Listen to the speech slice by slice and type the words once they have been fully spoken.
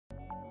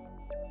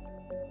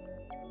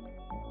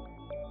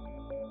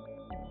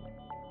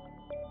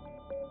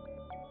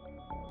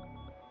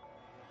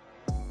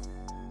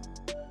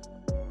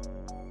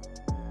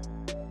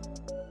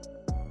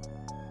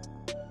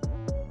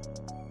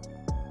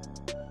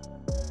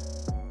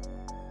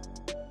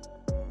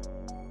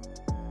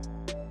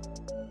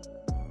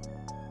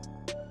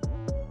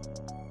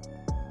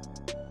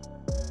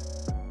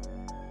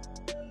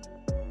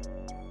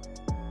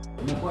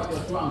Inakuwaje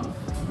watu wangu?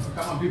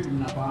 Kama vipi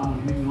mnafahamu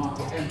ni mimi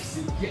wako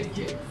MC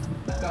KK.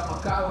 Na kama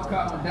kawa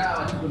kama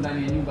dawa tuko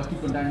ndani ya nyumba,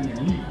 tuko ndani ya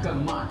Lika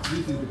Mart. This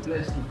is the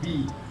place to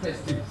be,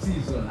 festive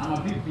season.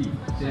 Ama vipi?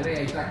 Sherehe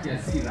haitaki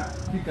hasira.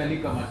 Fika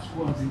Lika Mart,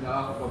 chukua mzinga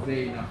wako kwa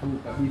bei nafuu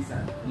kabisa.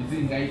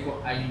 Mzinga iko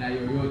aina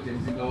yoyote,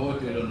 mzinga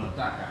wote ule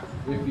unaotaka.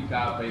 Wewe fika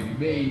hapa hivi,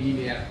 bei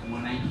ile ya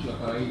mwananchi wa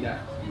kawaida,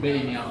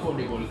 bei ni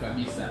affordable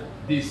kabisa.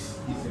 This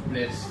is the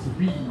place to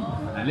be.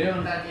 Na leo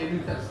ndani ya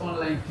NEWTAX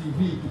Online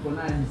TV tuko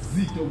naye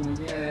mzito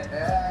mwenyewe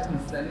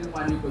Mr.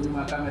 Newman yuko nyuma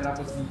ya kamera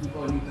hapo,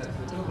 CEO NEWTAX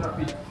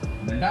Photography.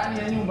 Na ndani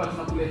ya nyumba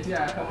tunakuletea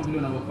kama vile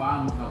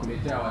unavyofahamu,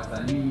 tunakuletea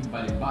wasanii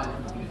mbalimbali,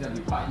 tunakuletea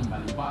vipaji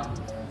mbalimbali.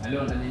 Na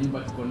leo ndani ya nyumba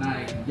tuko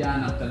naye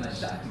kijana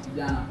mtanashati,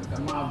 kijana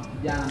mkakamavu,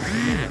 kijana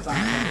anayependa sana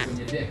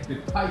kwenye deck, the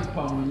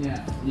Pyper mwenyewe,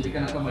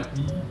 anajulikana kama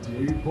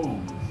Deejay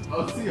Bonez.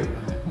 Au sio?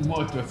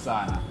 Moto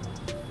sana.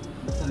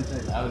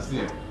 Asante. Au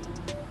sio?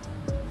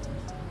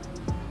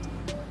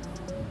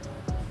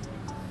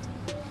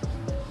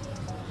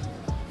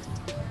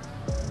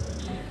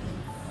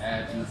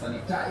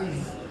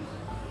 Tunasanitize.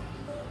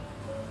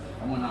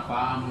 Kama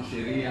unafahamu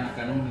sheria na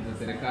kanuni za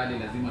serikali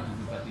lazima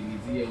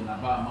tuzifatilizie.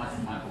 Unavaa mask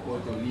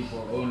popote ulipo.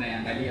 Wewe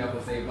unaiangalia hapo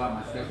sasa hivi, vaa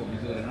mask yako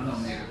vizuri. Naona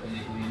umeweka kwenye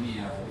kinini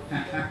hapo.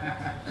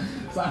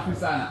 Safi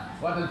sana.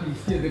 Watu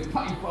tusikie the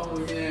Pyper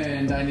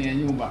mwenyewe ndani ya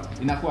nyumba.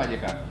 Inakuaje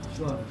kaka?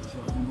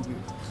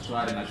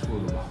 Shwari,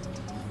 nashukuru.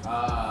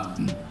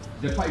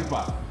 The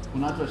Pyper.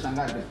 Kuna watu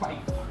washangaa the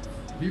Pyper.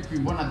 Vipi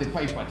mbona the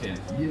Pyper tena?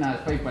 Jina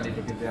Pyper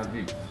litokezea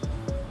vipi?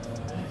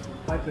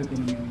 Pyper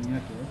kwenye mimi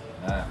yake.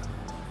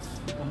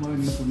 Kama wewe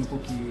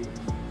umekuwa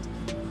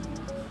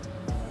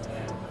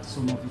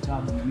soma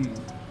vitabu na nini,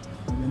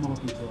 jamaa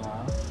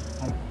wakiitwa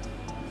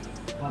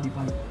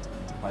Pyper.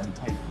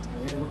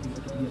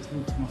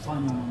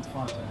 Tunafanya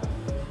manufaa.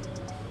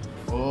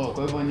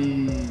 Kwa hivyo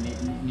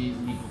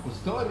ni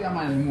story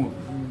ama ni movie?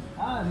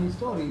 Ni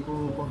story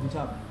kwa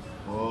vitabu.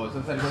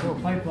 Sasa so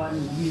Pyper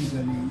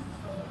ni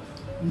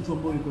mtu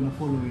ambaye yuko na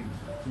following.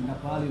 Ndio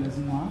pale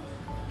lazima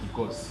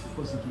kikosi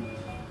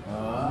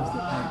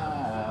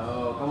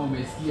kama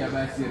umesikia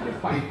basi the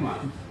Pyper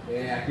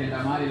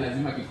akienda mahali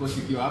lazima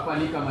kikosi kiwa hapa.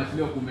 Ni kama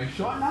leo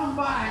kumeshona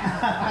mbaya.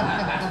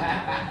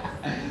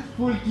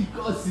 Full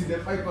kikosi the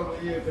Pyper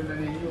mwenyewe kwenda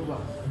ni nyumba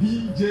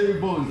DJ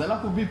Bonez.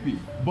 Alafu vipi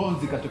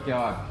Bonez ikatokea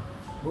wapi?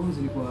 Bonez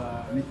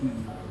ilikuwa nickname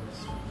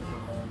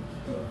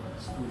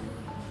school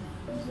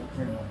za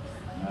primary.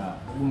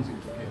 Bonez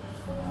ilitokea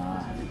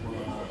ilikuwa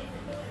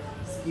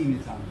skinny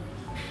sana.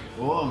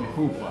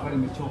 Mifupa. Pale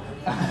nimechoka.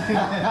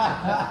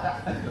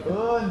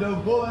 Ndo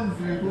Bonez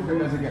mifupa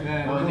kasika.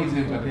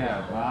 Nickname katokea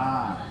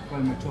hapa.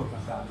 Pale nimechoka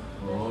sana.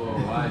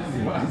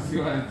 Wazi.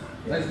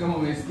 Basi kama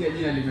umesikia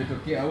jina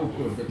limetokea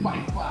huko the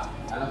Pyper,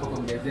 alafu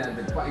kuongezea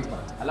the Pyper.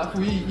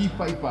 Alafu hii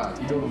Pyper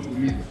kidogo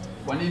kuuliza.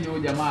 Kwa nini huyo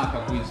jamaa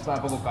akakuinspire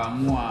hapo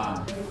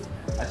kaamua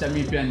acha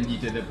mimi pia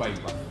nijiite the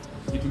Pyper?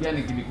 Kitu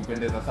gani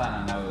kilikupendeza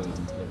sana na wewe?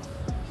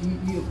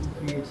 Hiyo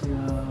create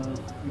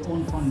your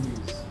own fan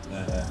base.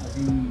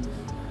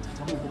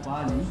 Kama uko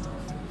pale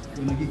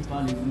kuna gig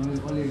pale kuna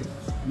wale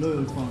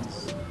loyal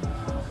fans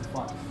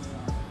wanakupata.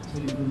 So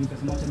ndio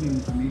nikasema acha mimi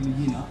nitumie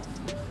jina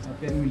na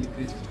pia mimi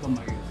create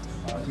kama hiyo.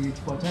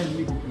 Kwa time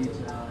mimi create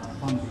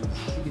fan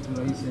base. Hiki tu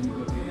rahisi yani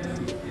kwa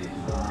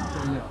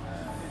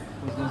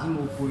kwa lazima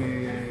ukue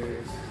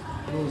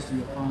close to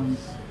your fans.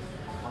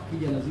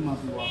 Wakija lazima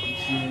tu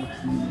appreciate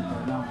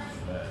nao.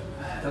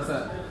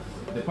 Sasa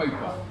the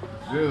Pyper,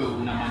 wewe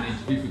una manage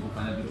vipi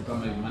kufanya vitu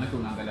kama hivyo? Maana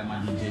unaangalia ma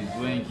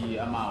DJs wengi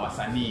ama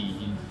wasanii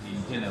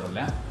in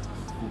general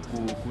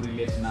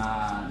kurelate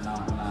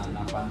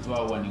na fans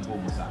wao ni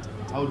ngumu sana.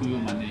 How do you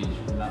manage?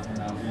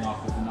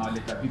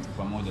 Unawaleta vipi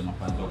pamoja na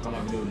fans wao kama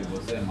vile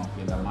ulivyosema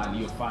ukienda mahali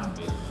hiyo fan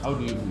base? How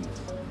do you do it?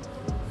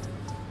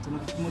 Kuna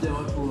kitu kimoja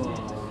watu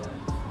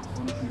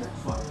wanashindwa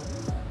kufanya.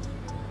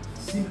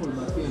 Simple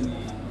but pia ni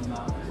na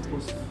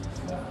suppose.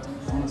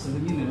 Kuna saa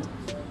zingine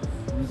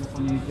unaweza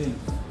fanya event.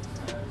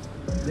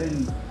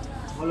 Then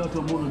wale watu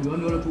ambao unajua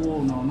wale watu wao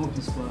una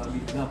notice kwa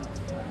big gap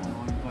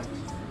na invite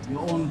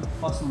your own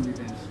personal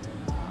event.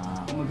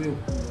 Kama vile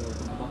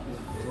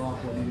kuna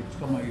watu ni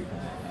kama hivyo.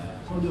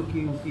 So ndio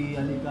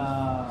ukialika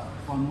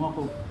fan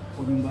wako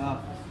kwa nyumba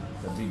yako.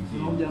 The big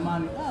deal.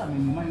 Jamani,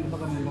 mimi mind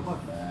mpaka mimi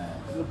kwake.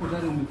 Hapo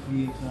tayari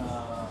umecreate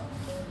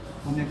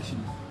connection.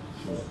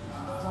 Sure.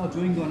 Sasa watu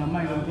wengi wana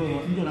mind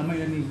mtu ana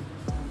mind ni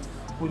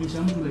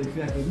kuonyesha mtu life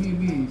yake.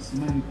 Mimi si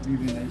mind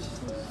living naishi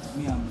sasa.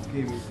 Me I'm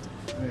okay with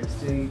where I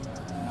stay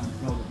and I'm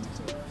proud of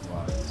myself.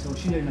 Wow. So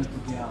shida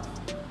inatokea hapo.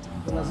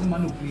 So lazima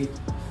ni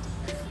create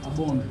a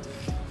bond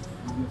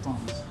with your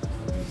fans.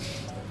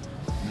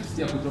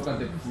 Nasikia kutoka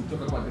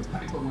kwa the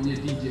Pyper mwenye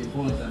DJ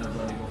Bonez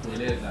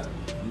anavyokueleza,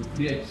 you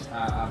create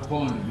a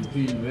bond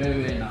between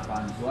wewe na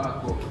fans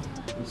wako.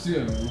 Usiwe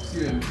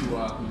mtu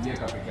wa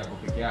kujiweka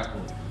peke yako.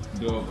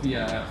 Ndio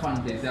pia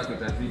fan base yako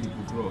itazidi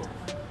kugrow.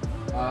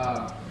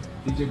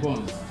 DJ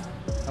Bonez,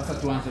 sasa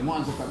tuanze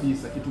mwanzo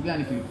kabisa. Kitu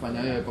gani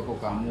kilikufanya wewe mpaka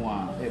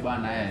ukaamua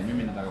bana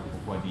mimi nataka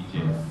kuwa DJ?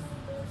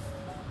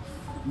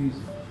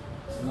 Music.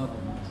 Love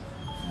of music.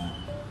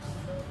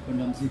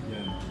 Kwenda muziki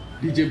yani.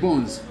 DJ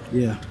Bonez.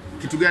 Yeah.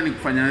 Kitu gani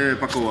kufanya wewe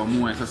paka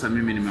uamue sasa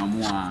mimi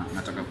nimeamua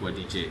nataka kuwa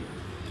DJ?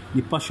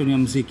 Ni passion ya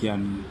muziki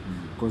yani.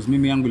 Because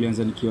mimi yangu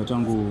ilianza nikiwa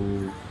tangu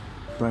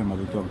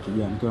primary kwa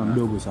kijana, nikiwa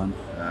mdogo sana.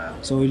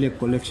 So ile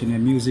collection ya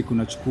music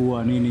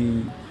unachukua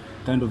nini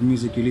kind of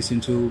music you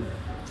listen to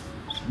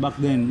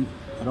back then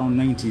around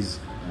 90s.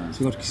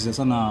 Sio tukisikiza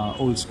sana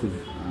old school.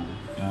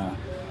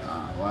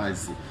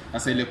 Wazi.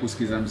 Sasa ile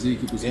kusikiza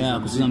muziki, kusikiza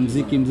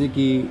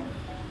muziki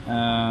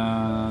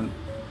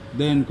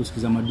then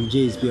kusikiza ma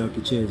DJs pia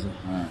wakicheza.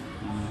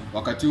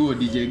 Wakati huo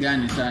DJ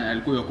gani sana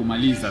alikuwa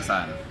yakumaliza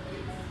sana?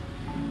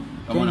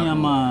 Kenya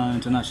ama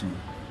international?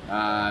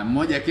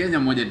 Mmoja Kenya,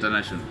 mmoja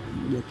international.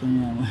 Mmoja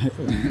Kenya.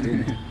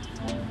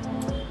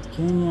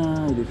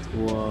 Kenya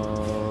ilikuwa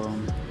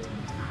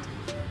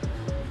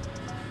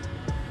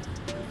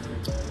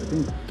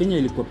Kenya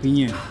ilikuwa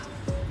Pinye.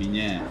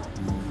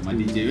 Ma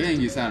DJ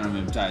wengi sana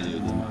wamemtaja huyo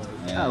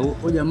jamaa.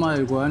 Huyo jamaa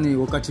alikuwa yani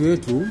wakati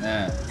wetu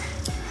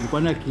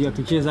ilikuwa ni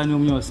akicheza yani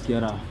mwenyewe wasikia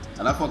raha.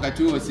 Alafu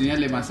wakati huo si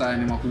yale masaa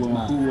ni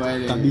makubwa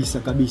yale.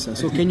 Kabisa.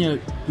 So Kenya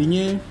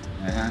Pinye,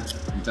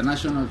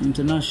 international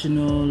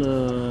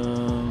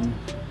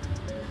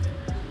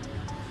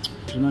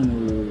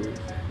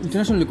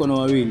ilikuwa na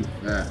wawili.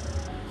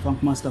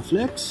 Funk Master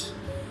Flex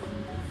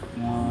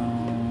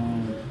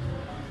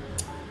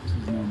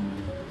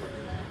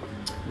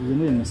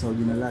Zimeni nimesahau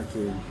jina lake.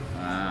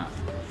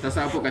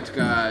 Sasa hapo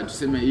katika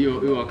tuseme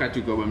hiyo wakati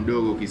ukiwa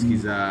mdogo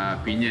ukisikiza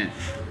Pinye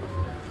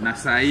na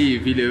saa hii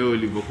vile wewe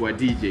ulivyokuwa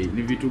DJ,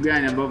 ni vitu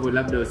gani ambavyo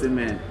labda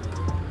useme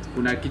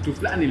kuna kitu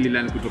fulani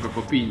lilani kutoka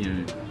kwa Pinye?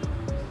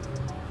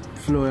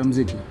 Flow ya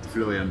muziki.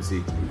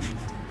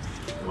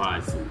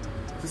 Wazi.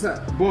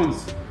 Sasa Bonez,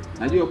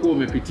 najua kuwa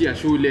umepitia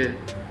shule,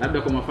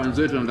 labda kwa mafans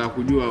wetu wanataka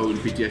kujua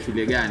ulipitia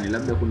shule gani,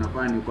 labda kuna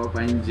fani uko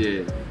hapa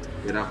nje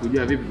ya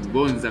kujua vipi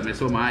Bonez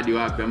amesoma hadi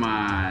wapi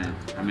ama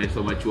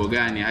amesoma chuo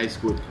gani, high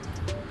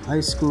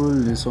school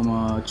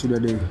nilisoma Chuda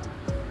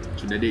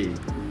Day.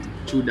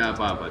 Chuda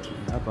hapa tu.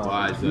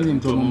 Wazi. Mimi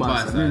mtu wa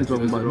Mombasa.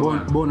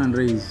 Born and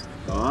raised.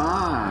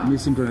 Mimi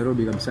si mtu wa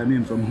Nairobi kabisa, mimi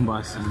mtu wa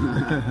Mombasa.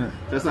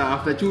 Sasa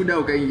after Chuda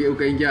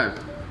ukaingia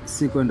wapi?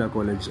 Si kwenda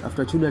college.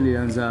 After Chuda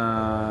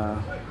nilianza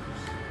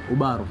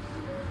Ubaro.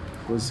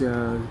 Because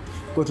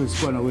kwa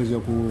tulikuwa na uwezo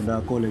wa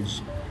kwenda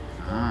college.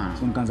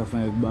 So nikaanza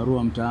kufanya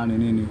barua mtaani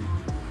nini.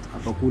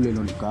 Hapa kule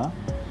ndo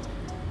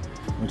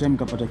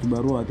nikapata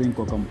kibarua I think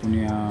kwa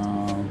kampuni ya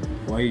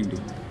Wahindi.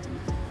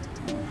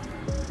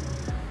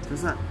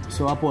 Sasa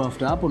so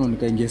after hapo ndo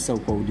nikaingia sasa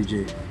kwa DJ.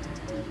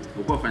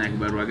 Uko fanya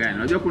kibarua gani?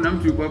 Unajua kuna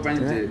mtu yuko hapa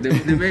nje.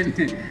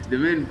 The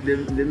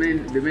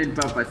main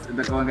purpose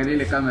nitakaangalia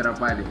ile kamera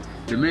pale.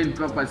 The main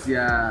purpose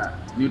ya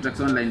NEWTAX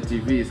Online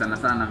TV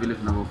sana vile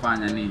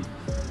tunavyofanya ni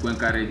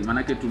kuencourage. Maana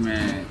yake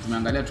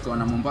tumeangalia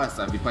tukaona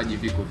Mombasa vipaji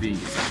viko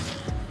vingi sana.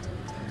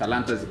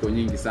 Talanta ziko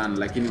nyingi sana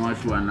lakini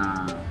watu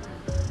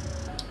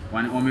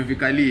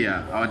wamevikalia,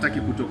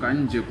 hawataki kutoka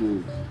nje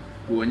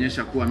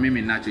kuonyesha kuwa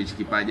mimi ninacho hichi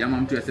kipaji, ama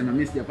mtu yasema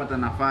mimi sijapata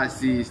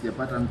nafasi,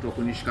 sijapata mtu wa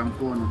kunishika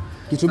mkono.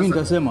 Kitu mimi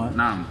nikasema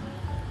naam,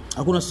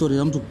 hakuna story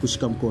ya mtu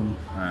kukushika mkono.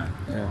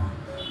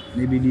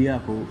 Ni bidii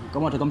yako.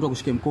 Kama unataka mtu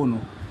akushike mkono,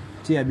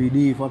 tia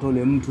bidii, fuata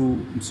ule mtu,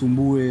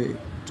 msumbue,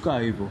 tukaa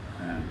hivyo.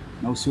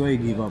 Na usiwahi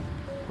give up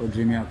kwa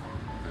dream yako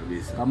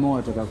kabisa. Kama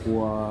unataka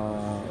kuwa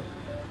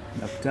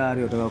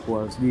daktari, unataka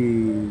kuwa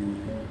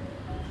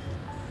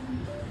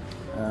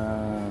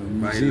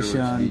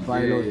musician,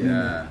 pilot,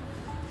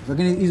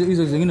 lakini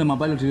hizo zingine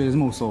mapilot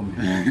lazima usome.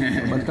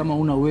 But kama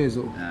una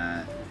uwezo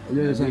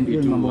unajua sasa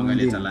ndio mambo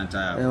mengine.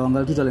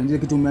 Angalia tu talent,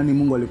 kitu yani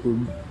Mungu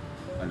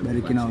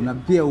alikubariki nao, na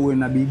pia uwe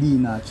na bidii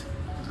nacho.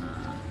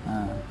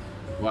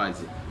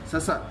 Wazi.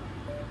 Sasa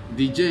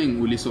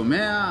DJing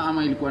ulisomea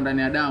ama ilikuwa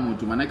ndani ya damu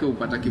tu? Maana yake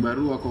upata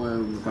kibarua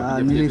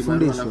kwa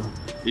nilifundishwa.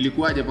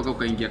 Ilikuwaje mpaka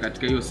ukaingia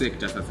katika hiyo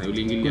sector sasa?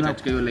 Uliingia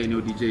katika hiyo line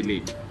ya DJ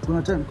late?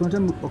 Kuna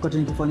time wakati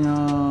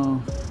nikifanya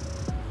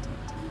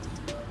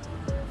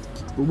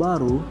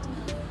Ubaru,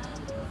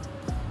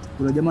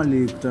 kuna jamaa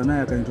nilikutana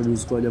naye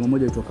akaintroduce kwa jamaa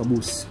mmoja aitwa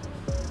Kabusi.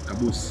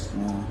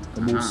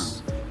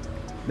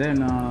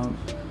 Then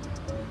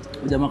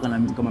jamaa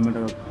kama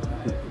ametaka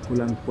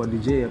kula kwa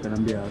DJ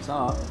akanambia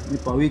sawa,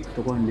 nipa week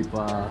tutakuwa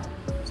nilipa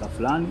saa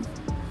fulani.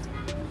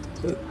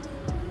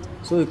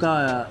 So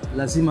ikawa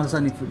lazima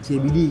sasa nitie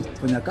bidii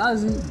kufanya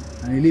kazi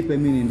na nilipe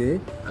mimi niende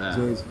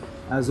zoezi.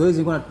 Zoezi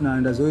nilikuwa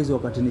tunaenda zoezi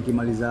wakati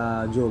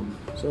nikimaliza job.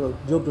 So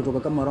job tutoka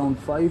kama around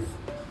 5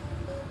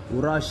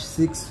 urush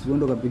 6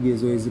 uende ukapigie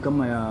zoezi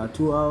kama ya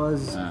 2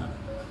 hours.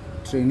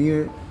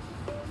 Trainiwe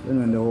then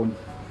uende home.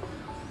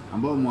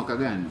 Ambao mwaka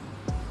gani?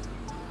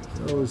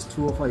 It was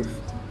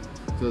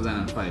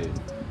 2005.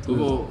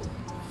 Kwa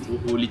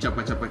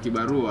ulichapa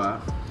kibarua.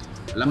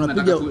 Alafu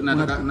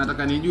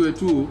nataka nijue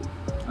tu,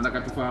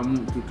 nataka tufahamu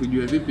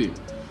tujue vipi.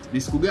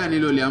 Ni siku gani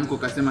ile uliamka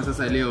ukasema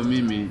sasa leo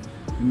mimi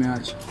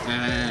nimeacha?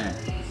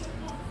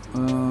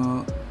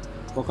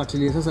 Wakati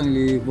ile sasa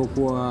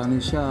nilipokuwa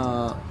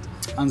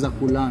nishaanza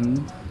kulearn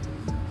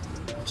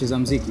kucheza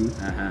muziki.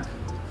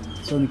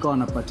 So nikawa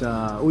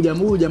napata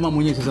huyu jamaa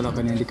mwenyewe sasa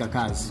akaniandika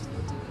kazi.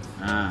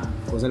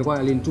 Kwa alikuwa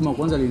alinituma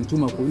kwanza,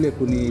 alinituma kule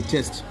kuni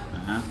test.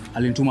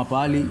 Alinituma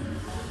pale,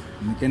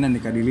 nikaenda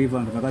nikadeliver,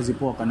 nikafanya kazi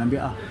poa,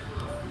 akaniambia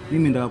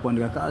mimi nataka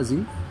kuandika kazi.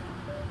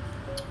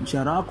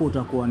 Mshahara wako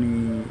utakuwa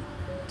ni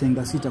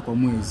tenga 6 kwa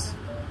mwezi.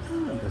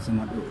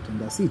 Nikasema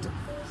tenga 6.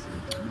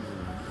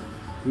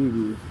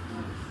 Hivi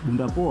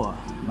bunda poa.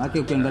 Maana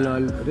ukiangalia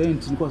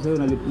rent nilikuwa sasa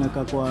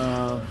nalipaka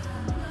kwa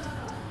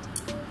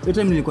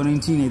time nilikuwa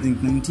 19, I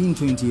think 19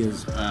 20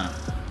 years.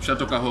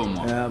 Ushatoka home?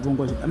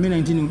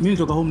 Mimi 19, mimi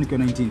nitoka home nikiwa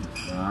 19.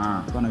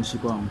 Kwa naishi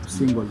kwangu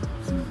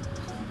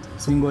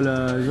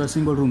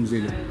single room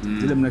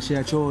zile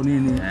mnashare choo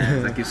nini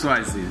za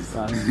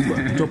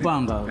Kiswahili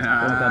Topanga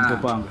kwa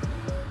Topanga.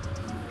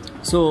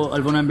 So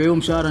alivyoniambia hiyo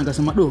mshahara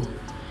nikasema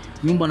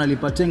nyumba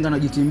nalipa tenga na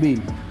jiti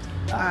mbili.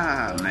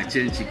 Una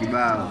change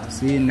kibao.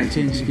 Si na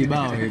change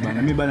kibao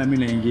bana.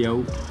 Mimi naingia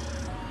huko.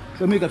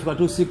 So mimi kafika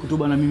tu siku tu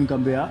bana, mimi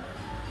nikamwambia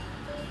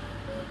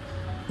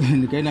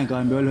nikaenda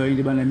nikamwambia wale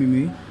waindi bana,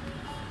 mimi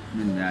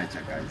nimeacha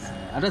kazi.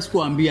 Hata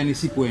sikuambia ni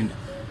sikuenda.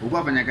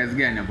 Ulikuwa unafanya kazi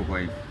gani hapo kwa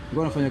hiyo?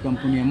 Nilikuwa nafanya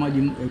kampuni ya maji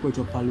inaitwa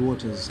Pyper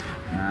Waters.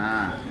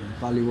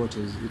 Pyper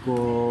Waters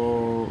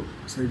iko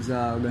side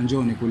za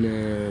Ganjoni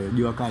kule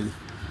Jua Kali.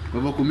 Kwa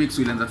hivyo kumix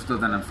ulianza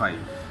 2005.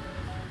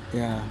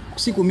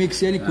 Siku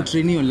mix yani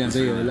kutrainio nilianza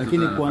hiyo,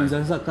 lakini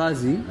kuanza sasa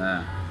kazi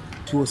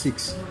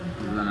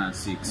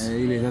 2006.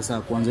 Ile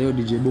sasa kuanza hiyo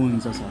DJ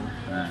Bonez sasa.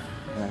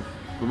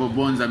 Kwa hivyo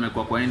Bonez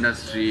amekuwa kwa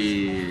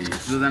industry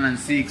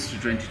 2006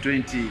 to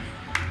 2020.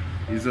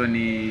 Hizo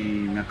ni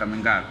miaka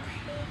mingapi?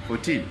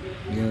 14.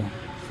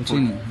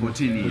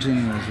 14 years.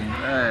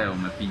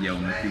 Umepiga.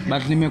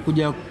 But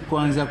nimekuja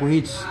kuanza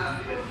kuhit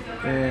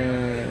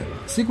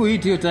siku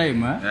hit hiyo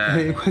time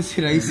ilikuwa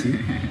si rahisi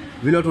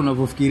vile watu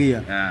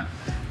wanavyofikiria.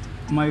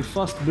 My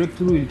first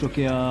breakthrough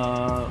ilitokea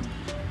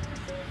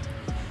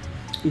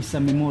Isa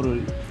Memorial,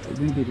 I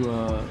think it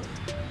was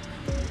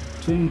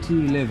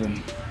 2011.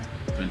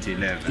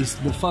 It's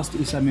the first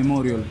Isa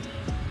Memorial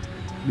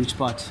beach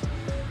party.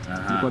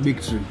 Kwa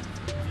Big Tree.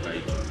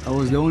 I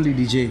was the only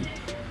DJ.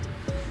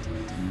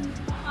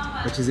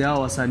 Wacheze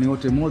hao wasanii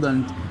wote, more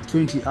than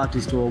 20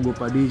 artists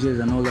waogopa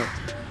DJs and all that.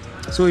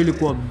 So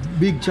ilikuwa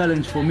big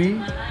challenge for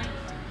me.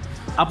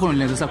 Hapo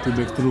nilianza sasa ku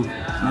break through.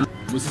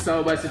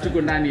 Msisahau basi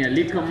tuko ndani ya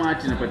Liquor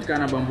Mart,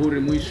 inapatikana Bamburi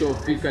mwisho.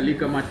 Fika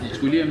Liquor Mart,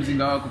 jichukulie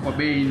mzinga wako kwa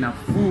bei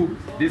nafuu.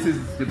 This is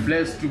the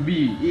place to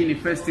be. Hii ni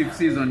festive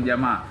season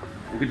jamaa.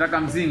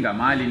 Ukitaka mzinga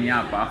mahali ni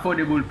hapa.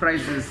 Affordable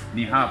prices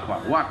ni hapa.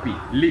 Wapi?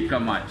 Liquor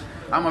Mart.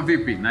 Ama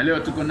vipi? Na leo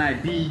tuko na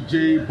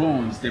DJ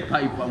Bonez, the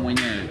Pyper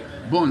mwenyewe.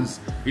 Bonez,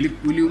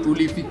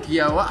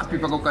 ulifikia wapi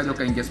paka ukaja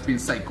ukaingia Spin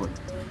Cycle?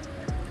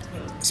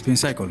 Spin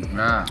Cycle?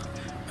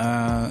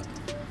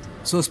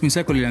 So Spin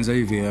Cycle ilianza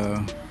hivi.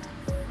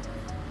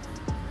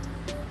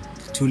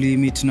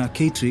 Tulimit na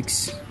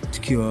K-Trix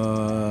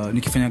tukiwa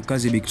nikifanya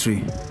kazi Big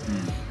Tree.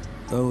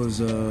 That was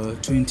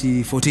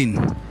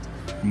 2014.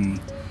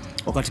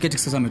 Wakati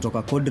K-Trix sasa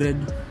ametoka Code Red.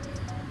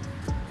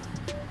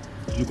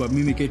 Tulikuwa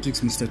mimi,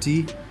 K-Trix, Mr.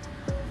 T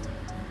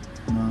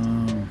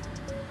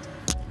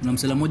na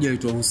msela mmoja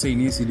anaitwa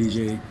Hussein, yes DJ.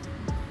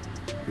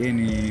 Yeye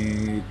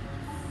ni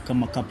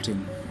kama captain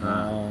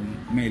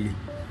Meli.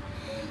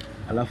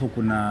 Alafu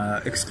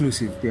kuna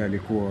exclusive pia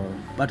alikuwa.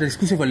 But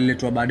exclusive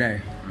aliletwa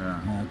baadaye.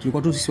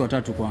 Tulikuwa tu sisi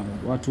watatu kwanza,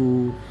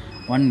 watu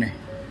 4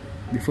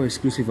 before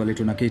exclusive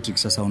aliletwa na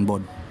K-Trix sasa on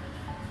board.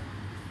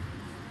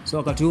 So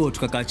wakati huo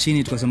tukakaa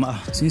chini tukasema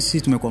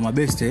sisi tumekuwa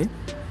mabeste,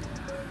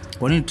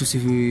 kwa nini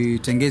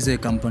tusitengeze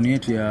kampuni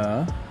yetu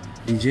ya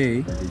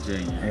DJ?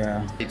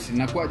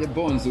 Inakuwaje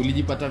Bonez,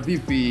 ulijipata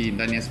vipi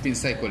ndani ya Spin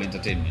Cycle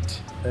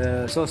Entertainment?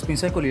 So Spin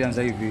Cycle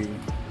ilianza hivi.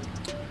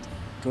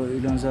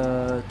 Ilianza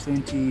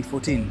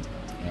 2014.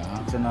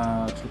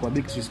 Tena tulikuwa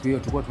Big Tree, hiyo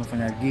tulikuwa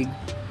tunafanya gig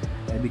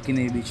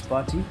Bikini Beach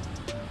Party.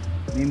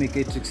 Mimi,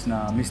 K-Trix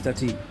na Mr.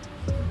 T.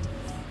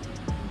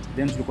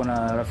 Then tulikuwa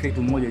na rafiki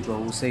yetu mmoja aitwa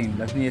Hussein,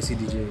 lakini yeye si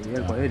DJ,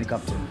 yeye ni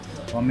captain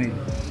wa Meli.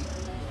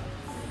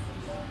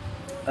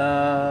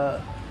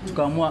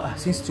 Tukaamua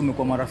since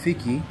tumekuwa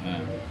marafiki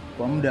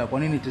kwa muda, kwa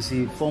nini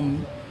tusiform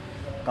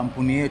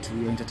kampuni yetu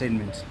ya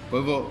entertainment? Kwa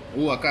hivyo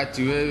huu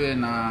wakati wewe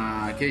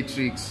na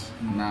K-Trix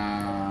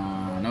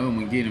na wewe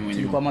mwingine mwenyewe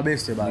tulikuwa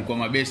mabeste bado. Tulikuwa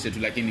mabeste tu,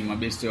 lakini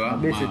mabeste wa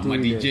ma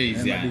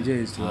DJs ya.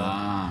 DJs tu.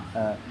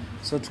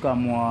 So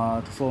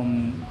tukaamua to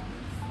form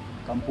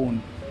kampuni.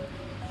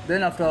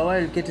 Then after a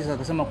while K-Trix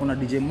akasema kuna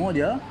DJ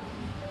mmoja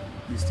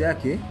list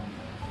yake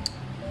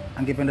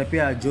angependa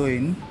pia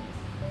join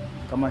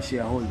kama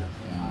shareholder.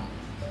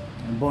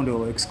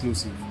 Mbondo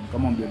exclusive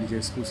kama mbio DJ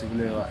exclusive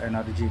ile wa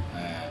NRG.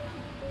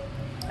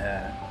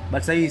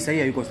 But sasa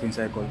yuko Spin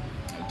Cycle.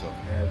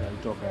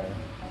 Alitoka.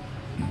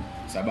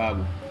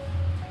 Sababu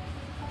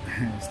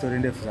story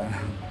ndefu sana.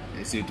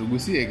 Si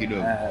tugusie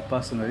kidogo.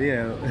 Personally,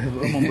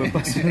 mambo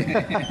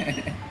personal.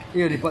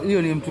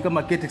 hiyo ni mtu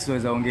kama KETX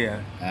anaweza ongea.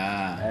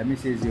 Mimi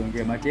siwezi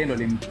ongea. Makendo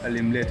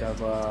alimleta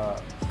kwa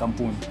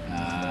kampuni.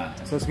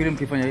 So siku ile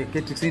mkifanya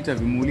KETX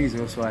interview muulize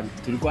hiyo swali.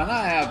 Tulikuwa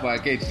naye hapa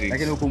KETX.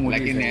 Lakini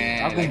hukumuuliza.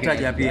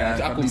 Hakumtaja pia.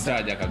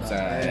 Hakumtaja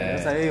kabisa.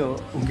 Sasa hiyo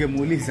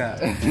ungemuuliza.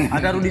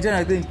 Atarudi tena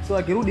I think. So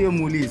akirudi yeye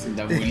muulize.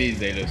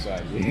 Ndamuuliza ile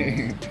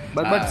swali.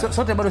 But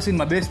sote bado si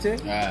mabeste.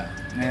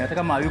 Hata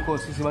kama yuko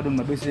sisi bado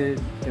mabeste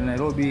kwa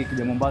Nairobi,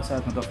 kija Mombasa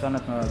tunatafutana,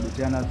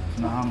 tunabutiana,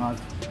 tunahang out.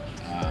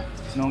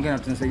 Tunaongea na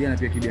tunasaidiana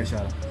pia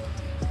kibiashara.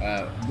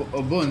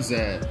 Bonez,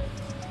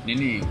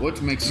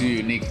 what makes you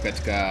unique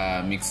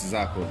katika mix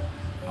zako,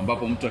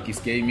 ambapo mtu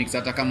akisikia hii mix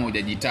hata kama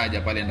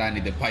hujajitaja pale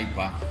ndani the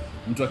Pyper,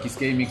 mtu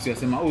akisikia hii mix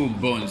yasema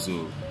Bonez,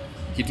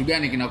 kitu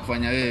gani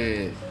kinakufanya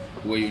wewe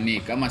uwe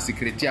unique, ama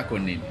secret yako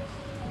nini?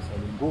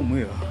 Swali ngumu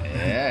hiyo.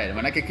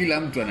 Maana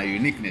kila mtu ana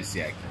uniqueness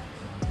yake.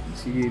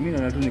 Mimi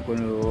naona tu niko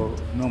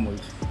normal.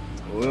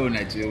 Wewe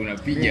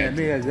unapiga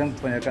mimi zangu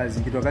kufanya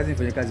kazi, kitu kazi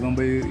nifanye kazi,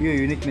 mambo hiyo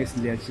uniqueness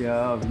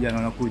niliachia vijana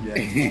wanakuja.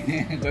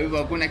 Kwa hivyo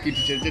hakuna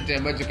kitu chochote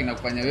ambacho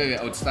kinakufanya wewe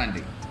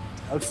outstanding.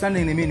 Outstanding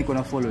ni mimi niko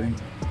na following.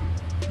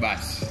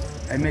 Bas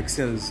I make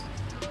sales.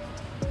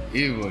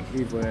 Hivyo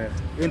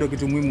hiyo ndio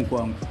kitu muhimu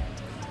kwangu.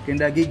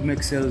 Kenda gig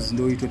make sales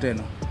ndio ito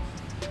tena.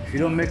 If you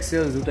don't make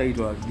sales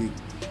utaitwa gig.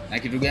 Na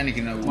kitu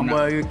gani mambo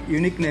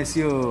uniqueness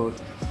hiyo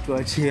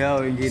tuachie hao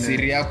wengine.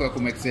 Siri yako ya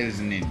ku make sales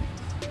nini?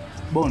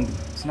 Bond.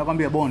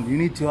 Sinakwambia bond, you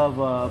need to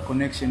have a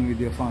connection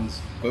with your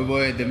fans. Kwa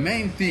hivyo the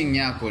main thing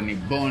yako ni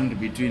bond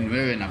between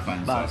wewe na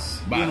fans.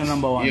 Bas, hiyo ndo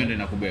number 1. Hiyo ndo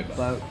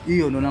inakubeba.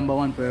 Hiyo ndo number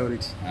 1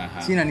 priority.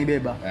 Sina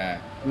nibeba.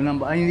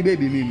 Ni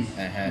baby mimi.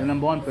 Ndo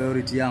number 1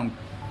 priority yangu.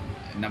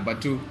 Number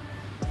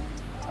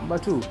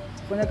 2.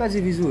 Fanya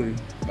kazi vizuri.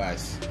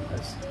 Bas.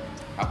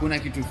 Hakuna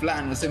kitu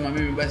fulani unasema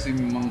mimi basi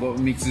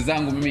mix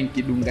zangu mimi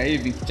nikidunga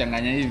hivi,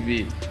 nikichanganya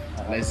hivi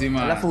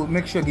lazima. Alafu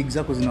make sure gig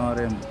zako zina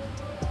warembo.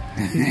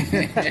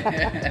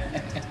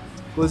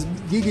 Cause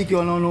gigi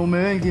kiwa na wanaume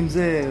wengi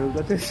mzee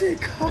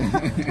utatesheka.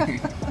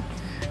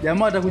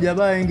 Jamaa atakuja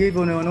baa ingi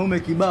hivyo na wanaume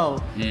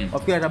kibao,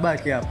 wafikiri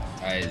atabaki hapo.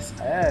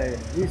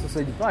 Hii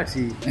sausage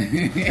party.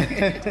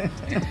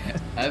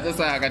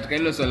 Sasa katika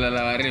hilo swala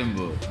la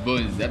warembo,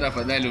 Bonez, hata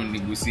afadhali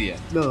unigusia.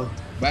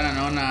 Bana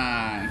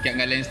naona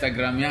nikiangalia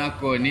Instagram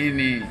yako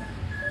nini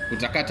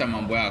utakata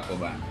mambo yako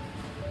bana.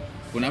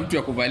 Kuna mtu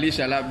ya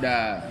kuvalisha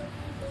labda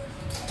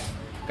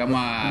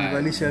kama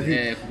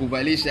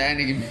kukuvalisha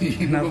yani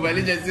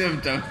kukuvalisha sio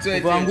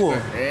mtamtoe nguo.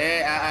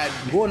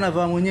 Nguo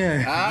navaa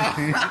mwenyewe.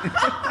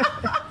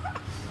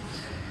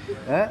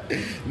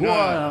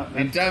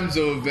 In terms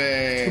of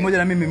siku moja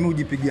na mimi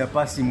hujipigia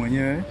pasi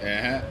mwenyewe.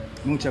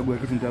 Mimi uchagua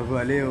kitu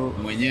nitavaa leo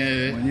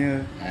mwenyewe.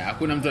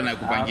 Hakuna mtu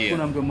anayekupangia.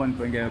 Hakuna mtu ambaye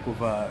anipangia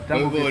kuvaa.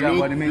 Tangu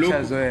kitambo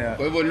nimeshazoea.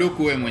 Kwa hivyo look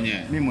wewe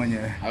mwenyewe. Mimi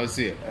mwenyewe. Au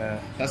sio?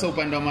 Sasa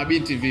upande wa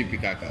mabinti vipi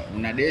kaka?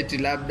 Una date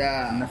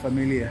labda na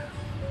familia?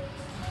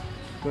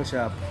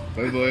 Tosha hapo.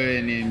 Kwa hivyo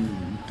wewe ni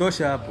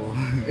tosha hapo.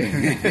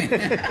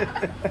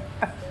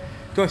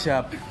 Tosha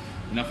hapo.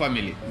 Na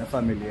family? Na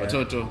familia.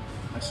 Watoto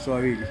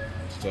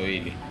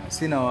wawili.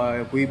 Sina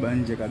wa kuiba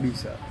nje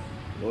kabisa.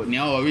 Ni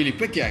hao wawili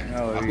peke yake.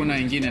 Hakuna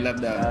wengine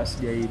labda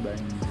sijaiba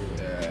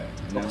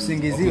nje.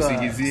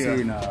 Kusingiziwa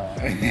sina.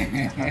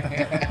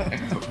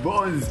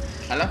 Bonez.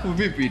 Alafu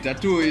vipi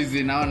tattoo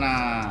hizi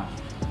naona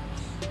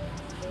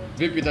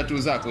vipi tattoo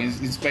zako?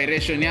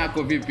 Inspiration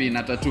yako vipi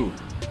na tattoo?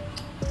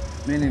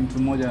 Mimi ni mtu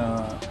mmoja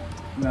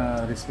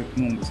na respect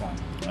Mungu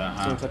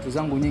sana. So tattoo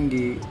zangu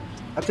nyingi,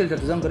 actually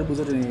tattoo zangu karibu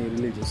zote ni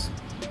religious.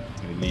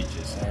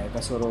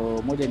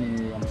 Kasoro moja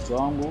ni ya mtoto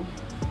wangu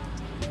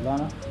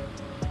Lana.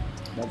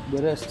 But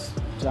the rest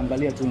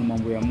tuangalia tu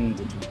mambo ya Mungu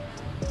tu.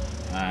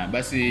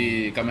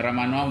 Basi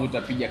cameraman wangu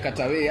utapiga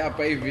kata wewe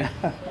hapa hivi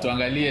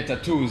tuangalie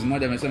tattoos.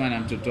 Moja amesema na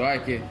mtoto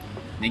wake,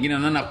 nyingine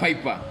naona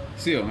Pyper,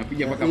 sio?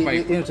 Amepiga paka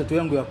Pyper. Hiyo tattoo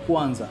yangu ya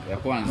kwanza.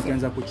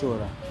 Nikaanza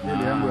kuchora.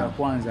 Ndio yangu ya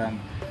kwanza yani.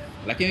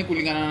 Lakini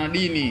kulingana na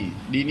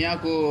dini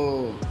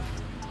yako,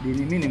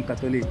 mimi ni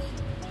Mkatoliki.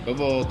 Kwa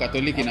hivyo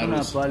Katoliki na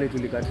ruhusa. Pale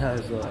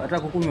tulikatazwa hata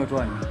kukunywa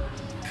twani.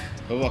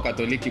 Kwa hivyo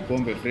Katoliki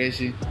pombe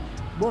fresh.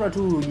 Bora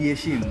tu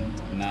ujiheshimu.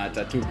 Na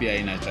tattoo pia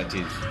ina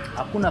tatizo.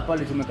 Hakuna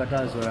pale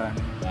tumekatazwa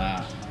yani.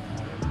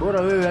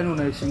 Bora wewe yani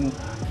unaheshimu.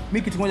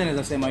 Mimi kitu moja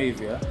naweza sema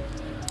hivi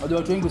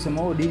watu wengi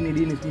husema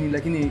dini,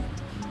 lakini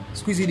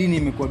siku hizi dini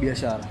imekuwa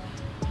biashara.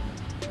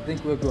 I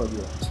think wewe pia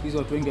unajua. Siku hizi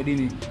watu wengi wa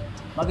dini,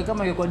 maana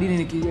kama ingekuwa dini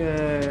ni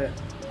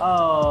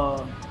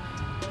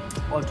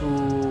watu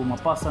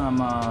mapasa na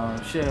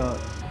mashehe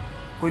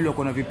kweli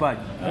wako na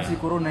vipaji. Basi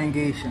corona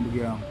ingeisha ndugu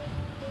yangu.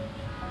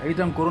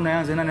 Haita corona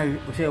yaanze nani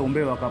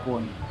ushaombewa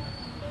akapona.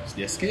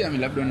 Sijasikia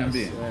mimi labda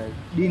uniambie.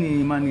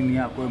 Dini imani ni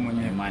yako wewe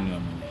mwenyewe. Imani wewe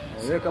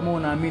mwenyewe. Wewe kama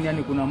unaamini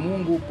yani kuna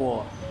Mungu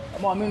poa.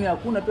 Kama unaamini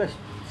hakuna pia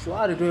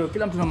shwari tu,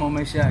 kila mtu na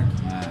maisha yake.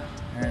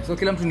 So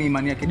kila mtu ni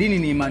imani yake. Dini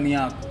ni imani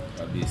yako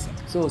kabisa.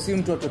 So si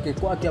mtu atoke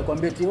kwake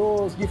akwambie eti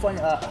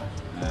sijifanya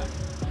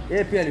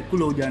yeye pia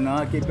alikula ujana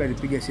wake, pia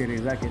alipiga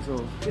sherehe zake.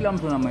 So kila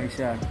mtu na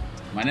maisha yake.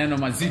 Maneno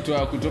mazito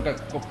ya kutoka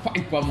kwa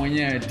Pyper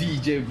mwenyewe.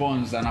 DJ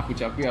Bonez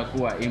anakuchapia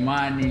kuwa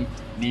imani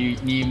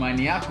ni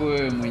imani yako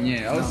wewe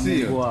mwenyewe, au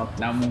sio?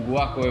 Na Mungu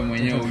wako wewe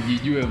mwenyewe,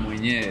 ujijue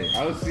mwenyewe,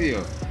 au sio?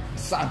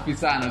 Safi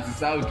sana.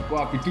 Usisahau tuko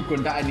wapi, tuko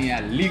ndani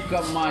ya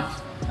Liquor Mart.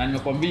 Na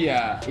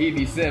nimekwambia hii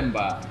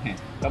December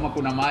kama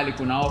kuna mahali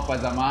kuna ofa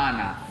za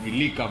maana ni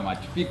Liquor Mart.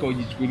 Fika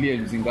ujichukulie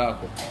mzinga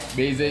wako.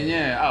 Bei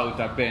zenyewe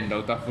utapenda,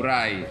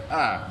 utafurahi.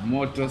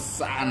 Moto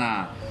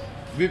sana.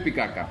 Vipi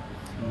kaka?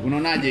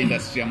 Unaonaje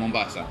industry ya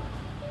Mombasa?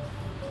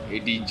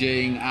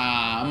 DJing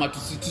ama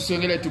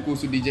tusiongelee tu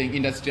kuhusu DJing,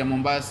 industry ya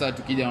Mombasa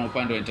tukija na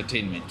upande wa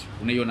entertainment.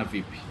 Unaiona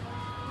vipi?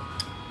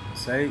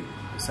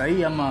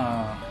 Sahi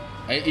ama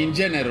in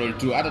general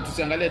tu, hata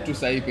tusiangalie tu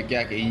sahi peke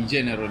yake, in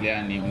general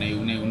yani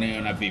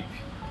unaiona vipi?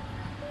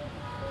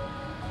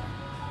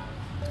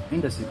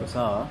 Industry iko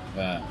sawa.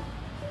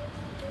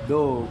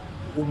 Though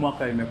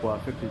mwaka imekuwa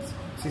affected.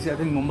 Sisi I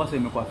think Mombasa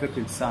imekuwa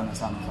affected sana.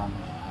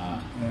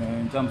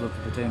 In terms of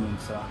entertainment,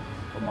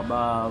 kwa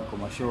mabaa,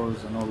 kwa shows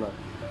and all that.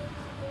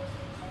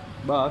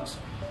 But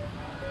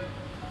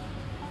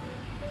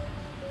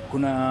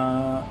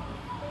kuna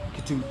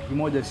kitu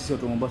kimoja sisi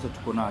watu Mombasa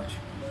tuko nacho,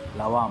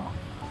 lawama.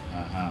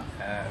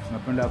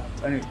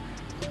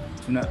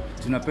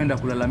 Tunapenda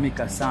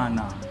kulalamika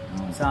sana.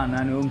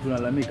 Yani wewe mtu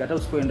unalalamika, hata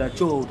usipoenda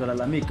choo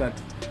utalalamika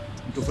tu.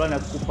 Mtu fulani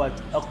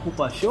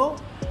akukupa show,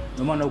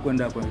 ndio maana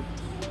ukwenda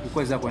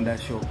kwenda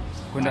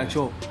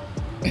choo.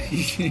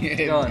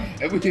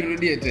 Hebu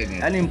turudie tena.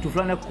 Yaani mtu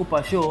fulani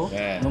akukupa show,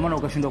 ndio maana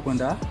ukashindwa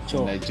kwenda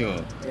choo.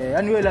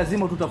 Yaani wewe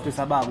lazima tutafute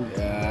sababu.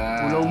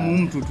 Ulaumu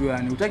mtu tu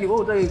yani. Utaki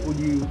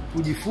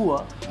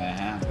kujifua.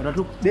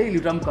 Unataka daily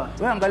utamka.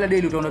 Wewe angalia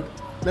daily utaona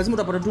lazima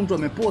utapata tu mtu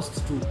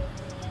amepost tu.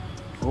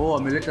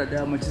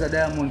 Ameleta amecheza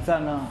Diamond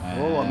sana.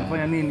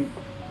 Amefanya nini?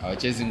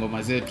 Hawachezi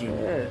ngoma zetu.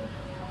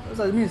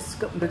 Sasa mimi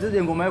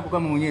nitacheza ngoma yako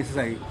kama mwenyewe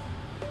sasa hii.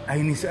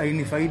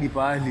 Hainifaidi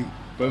pahali.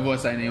 Kwa hivyo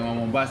wasanii wa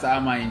Mombasa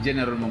ama in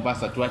general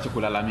Mombasa tuache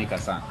kulalamika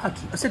sana.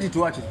 Aseti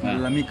tuache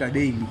kulalamika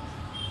daily.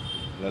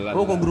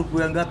 Huko group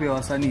ya ngapi ya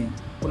wasanii?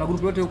 Kuna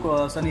group yote huko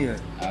wasanii?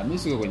 Mimi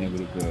siko kwenye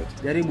group yote.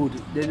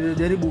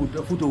 Jaribu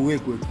utafuta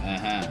uwekwe.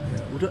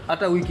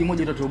 Hata wiki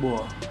moja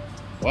utatoboa.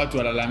 Watu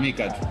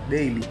walalamika tu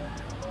daily.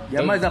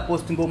 Jamaa za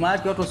post ngoma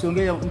yake watu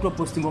wasiongee, mtu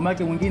post ngoma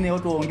yake mwingine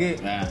watu waongee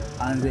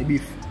anze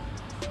beef.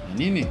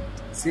 Nini?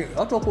 Si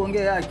watu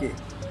wakuongea yake.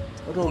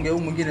 Watu waongea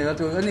huyu mwingine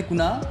watu yani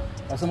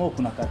nasema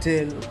kuna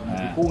cartel,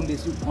 kuna vikundi,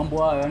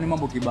 mambo hayo, yani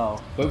mambo kibao.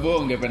 Kwa hivyo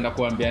ungependa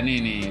kuambia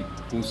nini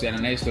kuhusiana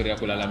na historia ya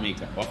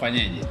kulalamika?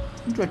 Wafanyeje?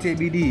 Mtu atie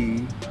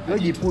bidii,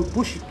 wewe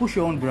push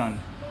your own brand.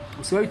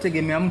 Usiwahi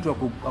tegemea mtu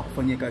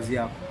akufanyie kazi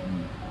yako.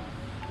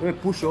 Wewe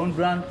push your own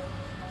brand,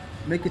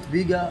 make it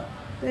bigger,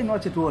 then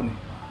wacha tuone.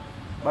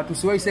 But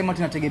usiwahi sema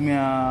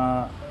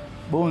tunategemea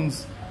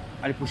Bonez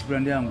alipush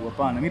brand yangu.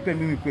 Hapana,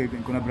 mimi pia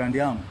niko na brand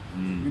yangu.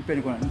 Mimi pia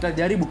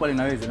nitajaribu pale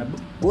naweza. Na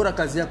bora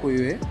kazi yako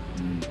iwe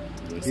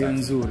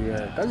nzuri.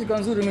 Kazi kwa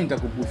nzuri mimi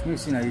nitakupush, mimi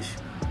sina issue.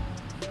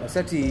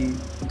 Basi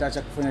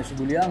nitaacha kufanya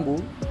shughuli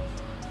yangu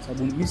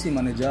sababu mimi si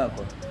manager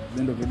wako.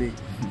 End of the day.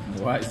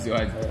 Wazi.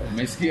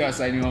 Umesikia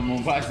wasanii wa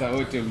Mombasa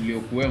wote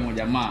mliokuwemo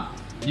jamaa.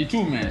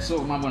 Jitume,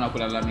 so mambo na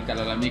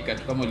kulalamika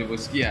tu kama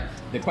ulivyosikia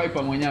the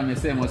Pyper mwenyewe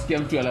amesema, usikia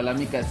mtu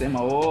alalamika asema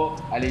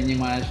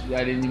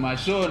alinyima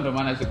show ndo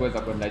maana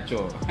sikuweza kwenda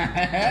choo.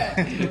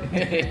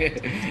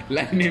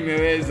 Lakini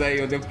nimeweza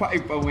hiyo the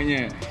Pyper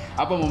mwenyewe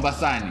hapa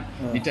Mombasani.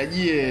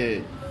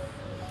 Nitajie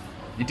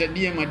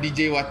ma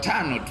DJ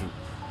watano tu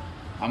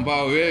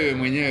ambao wewe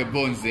mwenyewe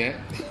Bonez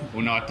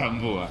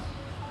unawatambua.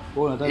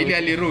 Ili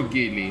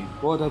aliruki ili.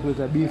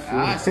 Utakuleta beef.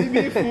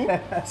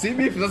 Si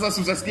beef.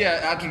 Sasa utasikia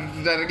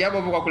tutarejea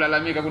hapo kwa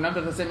kulalamika. Kuna mtu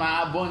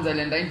atasema Bonez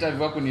alienda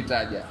interview wako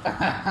nitaja.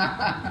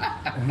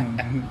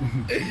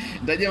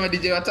 Nitajia ma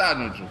DJ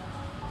watano tu.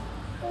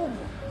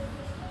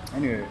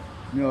 Anyway,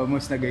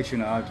 mimi sina issue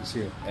na watu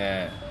sio.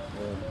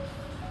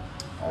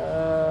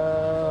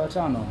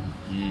 Tano.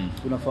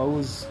 Kuna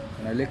Fauz,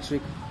 kuna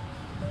Electric.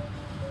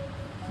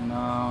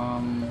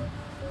 Na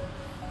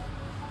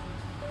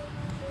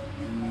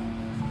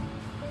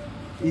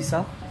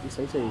Isa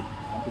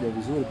anakuja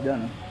vizuri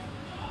kijana.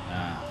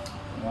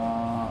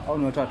 Au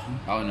ni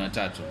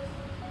watatu.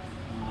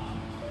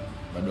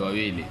 Bado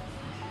wawili.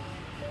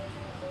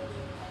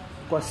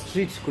 Kwa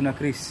street kuna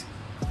Chris.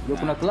 Ndio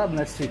kuna club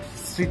na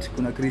street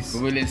kuna Chris.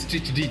 Kwa vile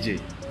street DJ.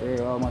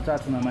 Wao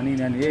matatu na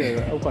manini yani yeye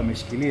huko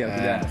ameshikilia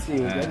kijana. Si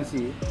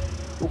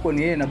huko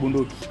ni yeye na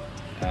bunduki.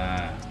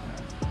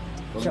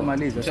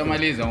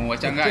 Ushamaliza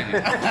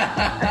umwachanganya.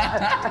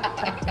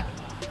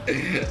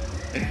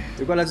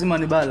 Ilikuwa lazima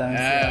ni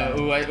balance.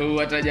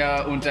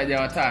 Unataja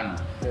watano.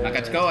 Na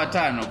katika hao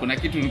watano kuna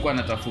kitu nilikuwa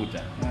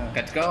natafuta.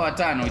 Katika hao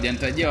watano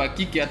hujanitajia wa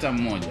kike hata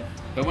mmoja.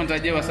 Kwa hivyo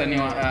nitajia wasanii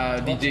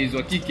DJs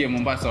wa kike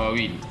Mombasa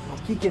wawili. Wa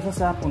kike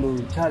sasa hapo ndo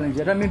challenge.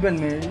 Hata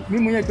mimi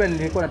mwenyewe pia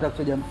nilikuwa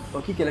nataka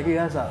wa kike lakini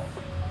sasa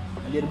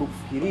najaribu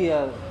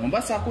kufikiria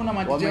Mombasa hakuna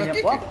ma DJ wa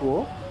kike.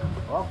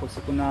 Wako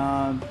si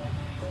kuna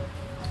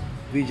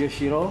Deejay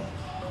Shiro.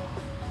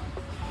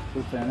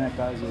 Kufanya naye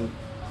kazi.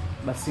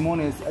 But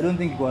Bonez, I don't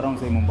think go around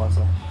say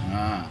Mombasa.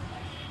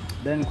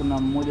 Then kuna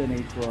mmoja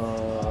anaitwa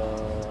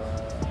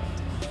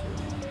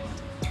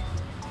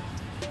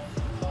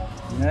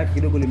jina lake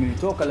kidogo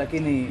limenitoka,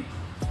 lakini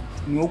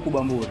ni huku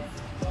Bamburi.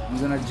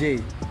 Mzana J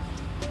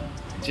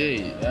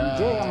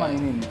ama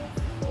ni nini?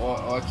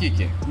 Wa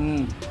kike.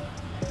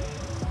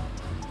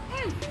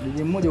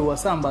 DJ mmoja wa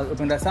samba,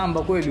 upenda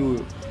samba kweli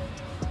huyo.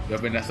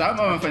 Yapenda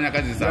samba, amefanya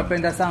kazi samba.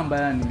 Yapenda samba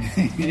yani.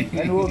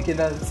 Yaani wewe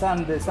ukienda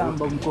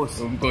samba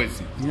mkosi.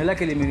 Jina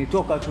lake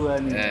limenitoka tu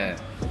yani.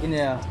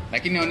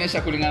 Lakini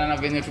inaonyesha kulingana na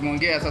venye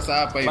tumeongea sasa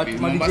hapa hivi.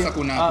 Mombasa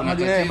kuna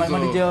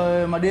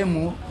tatizo.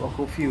 Mademu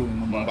wako few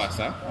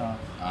Mombasa.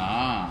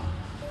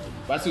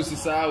 Basi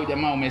usisahau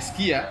jamaa,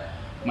 umesikia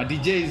ma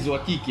DJs wa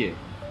kike.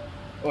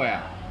 Oya,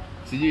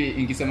 sijui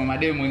ingisema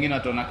mademu wengine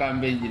wataona kama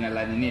mbe jina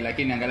la nini,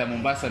 lakini angalia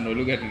Mombasa ndio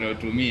lugha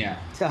tunayotumia.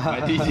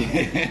 Ma DJ.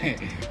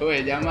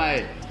 Oye jamaa,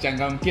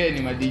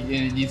 changamkeni ma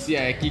DJ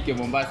jinsia ya kike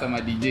Mombasa,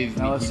 ma DJs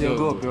na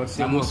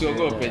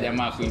wasiogope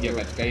jamaa kuingia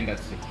katika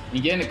industry.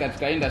 Ingieni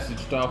katika industry,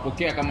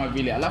 tutawapokea kama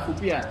vile. Alafu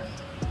pia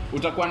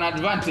utakuwa na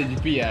advantage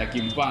pia ya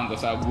kimpango,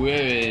 sababu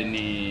wewe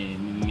ni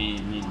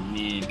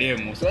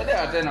demo. So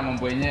ndio tena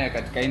mambo yenyewe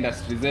katika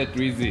industry zetu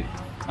hizi.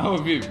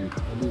 Au vipi?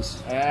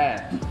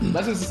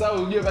 Basi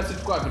usisahau ujue basi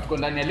tuko wapi. Tuko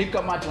ndani ya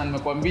Likamat na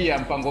nimekwambia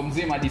mpango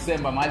mzima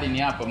Disemba mahali ni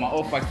hapa.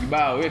 Maofa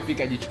kibao. Wewe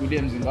fika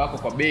jichukulie mzinga wako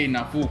kwa bei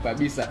nafuu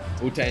kabisa.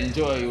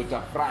 Utaenjoy,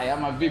 utafurahi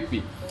ama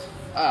vipi?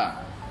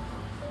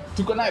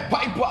 Tuko naye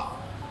Pyper.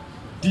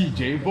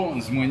 DJ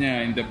Bonez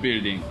mwenyewe in the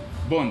building.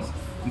 Bonez,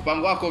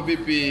 mpango wako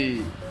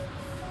vipi?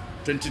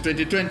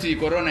 2020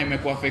 corona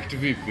imekuwa affect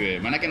vipi?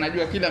 Maana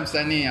najua kila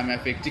msanii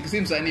ameaffectika,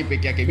 si msanii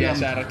peke yake,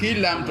 biashara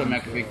kila mtu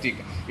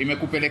ameaffectika.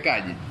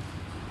 Imekupelekaje?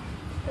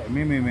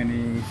 Mimi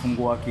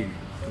imenifungua akili,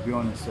 to be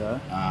honest.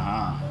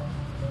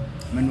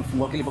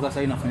 Imenifungua akili mpaka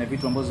sasa nafanya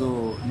vitu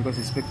ambazo nilikuwa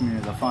suspect mimi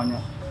naweza fanya.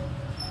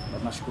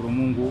 Nashukuru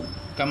Mungu.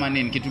 Kama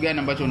nini? Kitu gani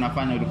ambacho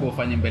unafanya ulikuwa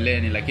ufanye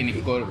mbeleni lakini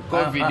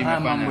COVID imefanya?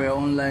 Mambo ya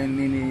online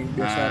nini,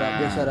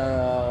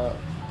 biashara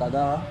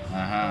kadhaa.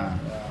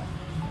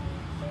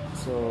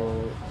 So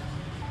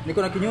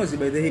niko na kinyozi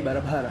by the way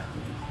barabara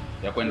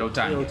ya kwenda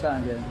Utange.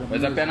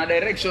 Waweza pia na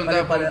directions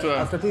hapo mtu.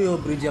 After hiyo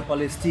bridge ya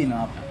Palestina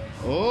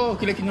hapo.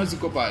 Kile kinyozi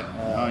kiko pale.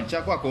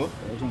 Cha kwako?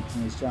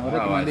 Kinyozi changu.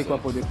 Recommended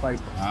hapo the Pyper.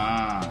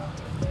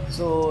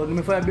 So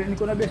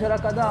niko na biashara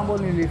kadhaa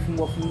ambazo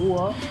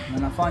nilifungua na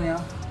nafanya.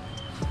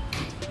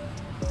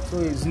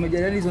 So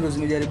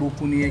zimejaribu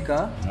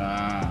kuniweka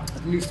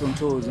at least on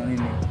toes na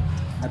nini.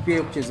 Na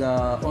pia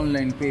kucheza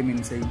online payment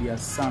nisaidia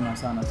sana.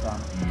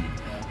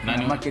 Na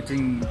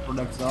marketing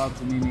products za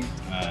watu nini.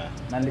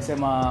 Na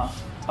nilisema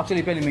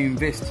actually pia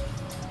nimeinvest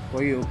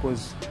kwa hiyo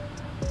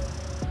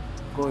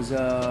cause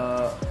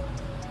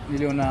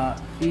niliona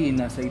hii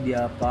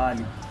inasaidia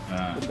pahali.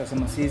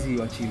 Nikasema siwezi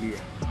iachilie.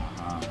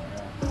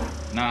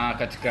 Na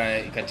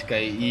katika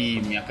hii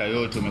miaka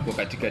yote umekuwa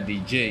katika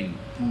DJing,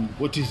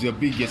 what is your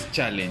biggest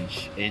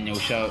challenge yenye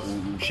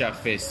usha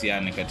face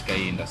yani katika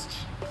hii industry?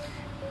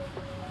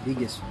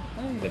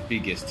 The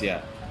biggest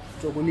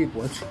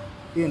Chokulipwa tu.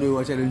 Hiyo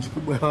ndio challenge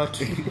kubwa ya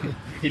watu.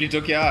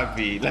 Ilitokea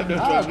wapi? Labda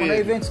tuambie. Kuna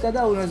events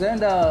kadhaa unaweza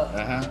enda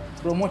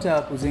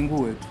promoter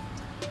kuzingue tu.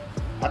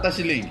 Hata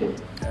shilingi.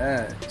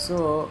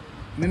 So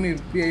mimi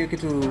pia hiyo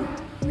kitu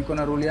niko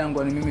na rule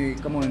yangu, ni mimi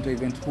kama unaenda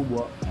event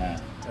kubwa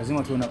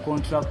lazima tuwe na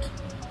contract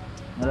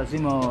na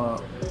lazima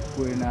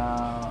kuwe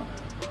na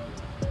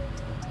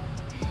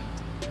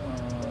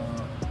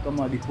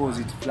kama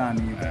deposit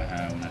fulani hivi.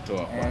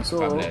 Unatoa kwa so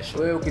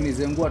wewe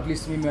ukinizengua at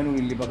least mimi yani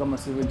nilipa kama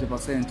 70%,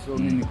 so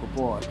mimi niko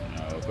poa.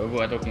 Kwa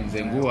hivyo hata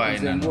ukinizengua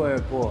inazengua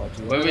poa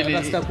tu. Kwa hivyo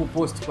hata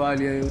kupost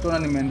pale utaona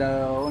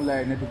nimeenda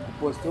online na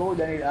kupost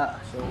jani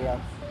shauri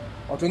yako.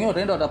 Watu wengine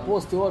wataenda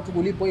watapost watu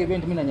kulipo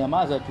event, mimi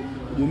nanyamaza tu.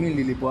 Mimi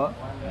nilipwa.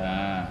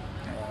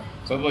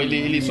 Kwa hivyo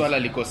ili swala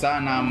liko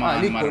sana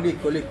ama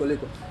liko.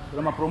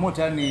 Kama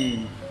promoter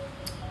yani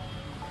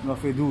ni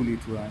wafedhuli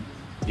tu yani.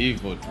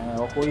 Hivyo tu.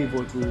 Wako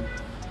hivyo tu.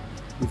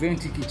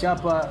 Event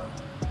kichapa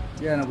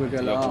yeye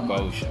anakuletea lawama.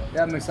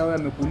 Yeye amesahau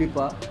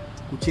amekulipa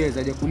kucheza,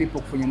 haja kulipa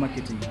kufanya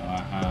marketing.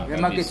 Ya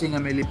marketing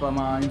amelipa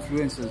ma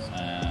influencers.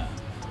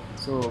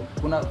 So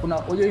kuna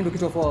hoja ndio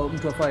kitu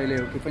mtu afanye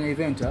leo ukifanya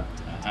event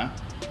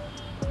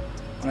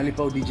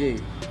unalipa DJ.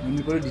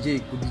 Unalipa DJ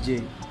ku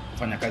DJ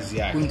kufanya kazi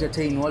yake,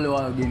 entertain wale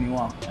wageni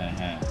wako.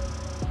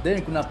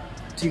 Then kuna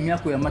team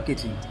yako ya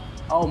marketing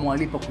au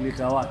mwalipa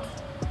kuleta watu.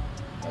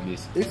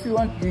 If you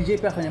want DJ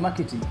pia afanye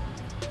marketing,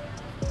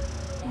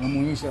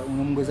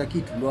 unamuongeza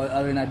kitu ndio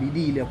awe na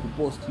bidii ile ya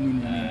kupost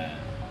nini.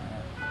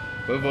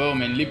 Kwa hivyo wewe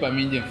umenilipa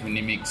mimi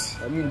ni mix.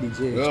 Mimi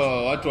DJ.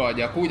 Watu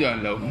hawajakuja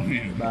wanalaumu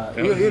mimi.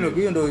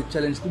 Hiyo ndio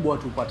challenge kubwa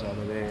watu upata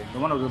bale.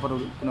 Ndio maana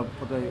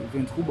unapata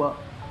event kubwa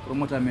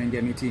promoter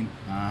ameingia meeting.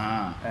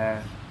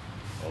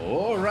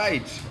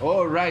 Alright.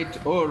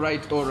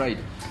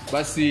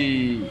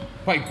 Basi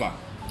Pyper,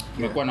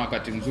 tumekuwa na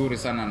wakati mzuri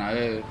sana na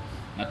wewe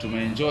na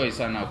tumeenjoy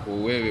sana kwa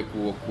wewe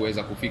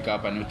kuweza kufika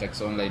hapa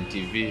NEWTAX Online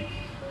TV.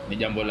 Ni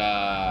jambo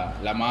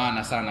la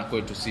maana sana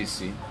kwetu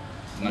sisi.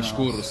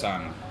 Tunashukuru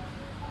sana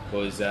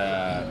because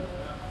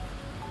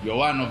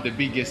you're one of the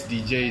biggest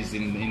DJs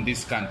in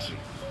this country.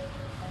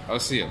 au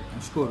sio?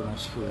 Nashukuru.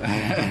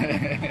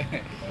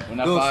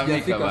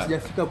 Unafahamika bana.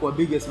 Sijafika kwa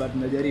biggest but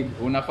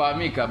najaribu.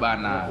 Unafahamika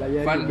bana.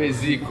 Fan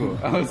base iko,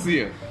 au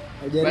sio?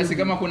 Basi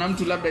kama kuna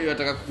mtu labda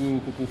yataka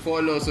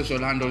kukufollow social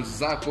handles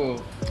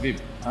zako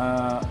vipi?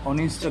 On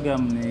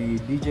Instagram ni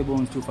DJ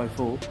Bonez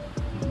 254.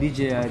 DJ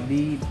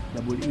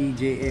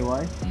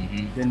DEEJAY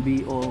then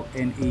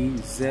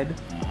BONEZ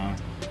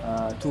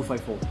 254.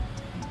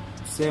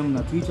 Same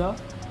na Twitter.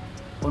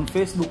 On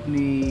Facebook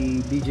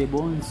ni DJ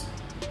Bonez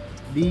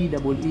DEEJAY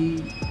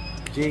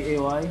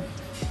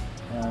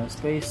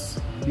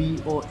space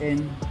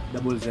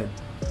BONZZ.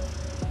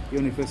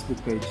 Hiyo ni Facebook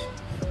page.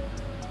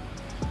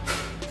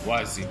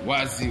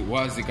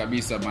 Wazi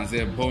kabisa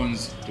manze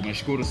Bonez.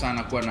 Tumeshukuru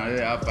sana kuwa na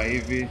wewe hapa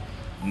hivi,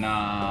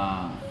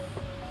 na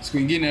siku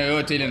nyingine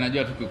yoyote ile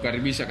najua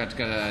tukukaribisha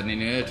katika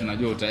nini yetu,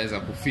 najua utaweza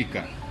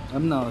kufika.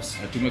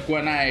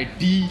 Tumekuwa naye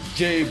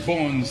DJ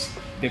Bonez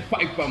the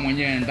Pyper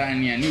mwenyewe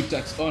ndani ya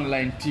NEWTAX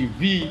Online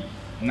TV,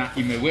 na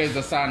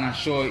imeweza sana,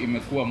 show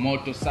imekuwa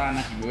moto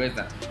sana,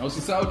 imeweza. Na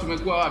usisahau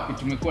tumekuwa wapi?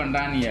 Tumekuwa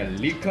ndani ya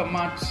Liquor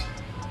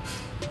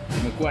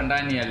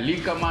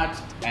Mart,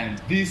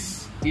 and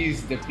this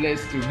is the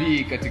place to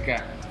be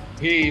katika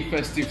hii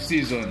festive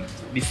season.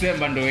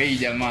 December ndo hii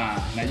jamaa,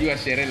 najua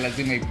sherehe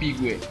lazima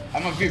ipigwe,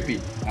 ama vipi?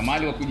 Na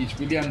mahali wa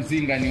kujichukulia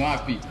mzinga ni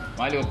wapi?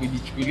 Mahali wa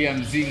kujichukulia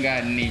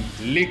mzinga ni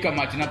Liquor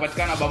Mart.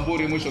 Inapatikana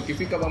Bamburi Mwisho.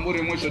 Ukifika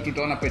Bamburi Mwisho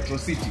tutaona Petro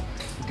City.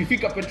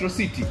 Ukifika Petro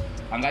City,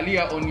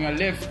 angalia on your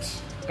left,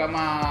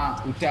 kama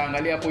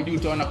utaangalia hapo juu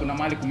utaona kuna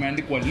mahali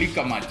kumeandikwa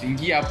Liquor Mart.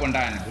 Ingia hapo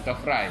ndani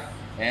utafurahi.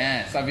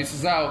 Service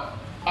zao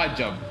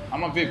ajabu,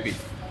 ama vipi?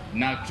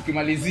 Na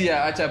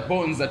tukimalizia acha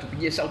Bonez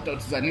tupigie shout out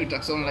za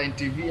NEWTAX Online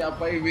TV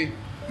hapa hivi.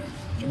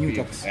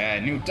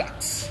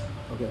 NEWTAX.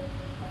 Okay.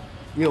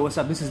 Yo, what's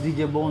up? This is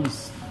DJ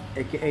Bonez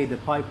aka the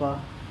Pyper.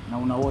 Na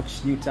una watch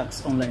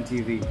NEWTAX Online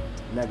TV.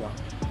 Lega.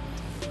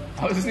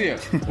 Au sio?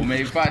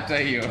 Umeipata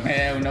hiyo.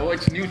 Una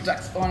watch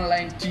NEWTAX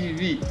Online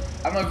TV.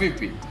 Ama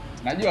vipi?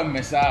 Najua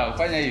mmesahau.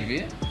 Fanya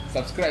hivi,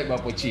 subscribe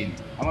hapo chini.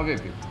 Ama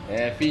vipi?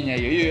 Finya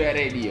hiyo ya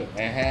radio.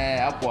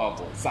 Hapo.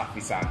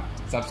 Safi sana.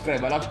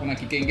 Subscribe, alafu kuna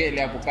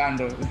kikengele hapo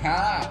kando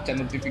cha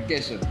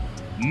notification.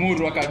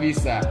 Murwa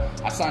kabisa.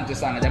 Asante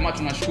sana jamaa,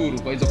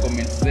 tunashukuru kwa hizo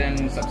comments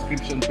zenu,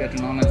 subscription pia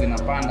tunaona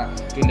zinapanda.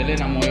 Tuendelee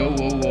na moyo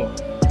huo,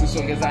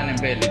 tusongezane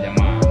mbele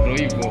jamaa. Ndio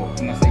hivyo,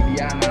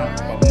 tunasaidiana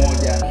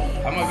pamoja.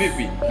 Ama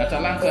vipi? Na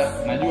talanta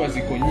najua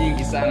ziko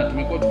nyingi sana.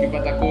 Tumekuwa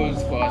tukipata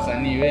calls kwa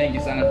wasanii wengi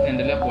sana,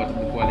 tutaendelea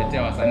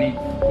kuwaletea wasanii.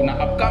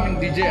 Kuna upcoming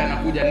DJ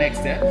anakuja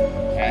next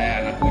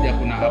anakuja,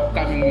 kuna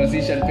upcoming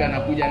musician pia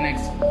anakuja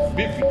next.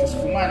 Vipi?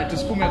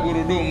 Tusukume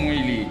gurudumu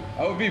hili,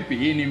 au vipi?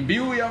 Hii ni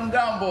Mbiu ya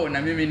Mgambo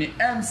na mimi ni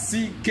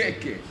MC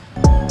Keke.